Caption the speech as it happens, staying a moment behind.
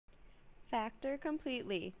Factor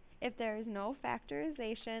completely. If there is no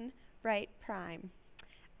factorization, write prime.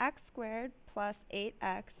 X squared plus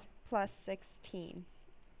 8x plus 16.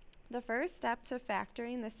 The first step to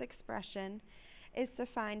factoring this expression is to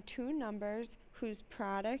find two numbers whose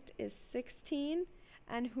product is 16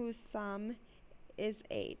 and whose sum is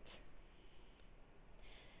 8.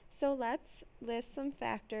 So let's list some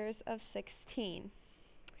factors of 16.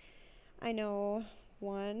 I know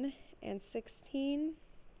 1 and 16,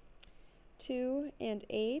 2 and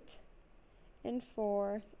 8, and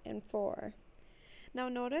 4 and 4. Now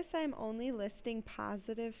notice I'm only listing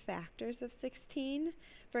positive factors of 16.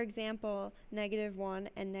 For example, -1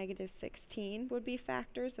 and -16 would be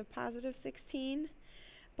factors of positive 16.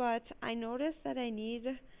 But I notice that I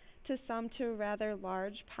need to sum to a rather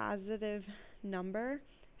large positive number.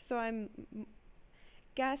 So I'm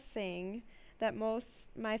guessing that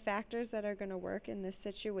my factors that are going to work in this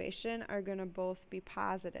situation are going to both be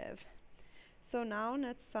positive. So now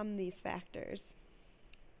let's sum these factors.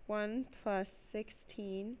 1 plus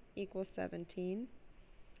 16 equals 17.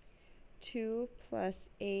 2 plus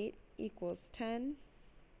 8 equals 10.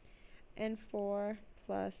 And 4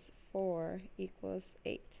 plus 4 equals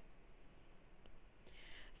 8.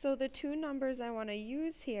 So the two numbers I want to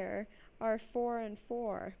use here are 4 and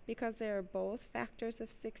 4 because they are both factors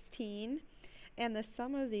of 16, and the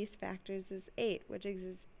sum of these factors is 8, which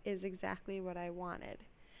is exactly what I wanted.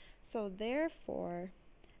 So therefore,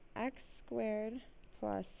 x squared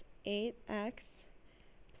plus 8x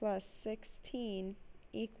plus 16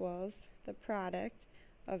 equals the product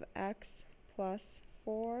of x plus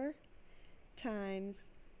 4 times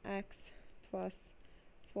x plus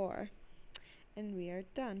 4. And we are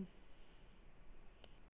done.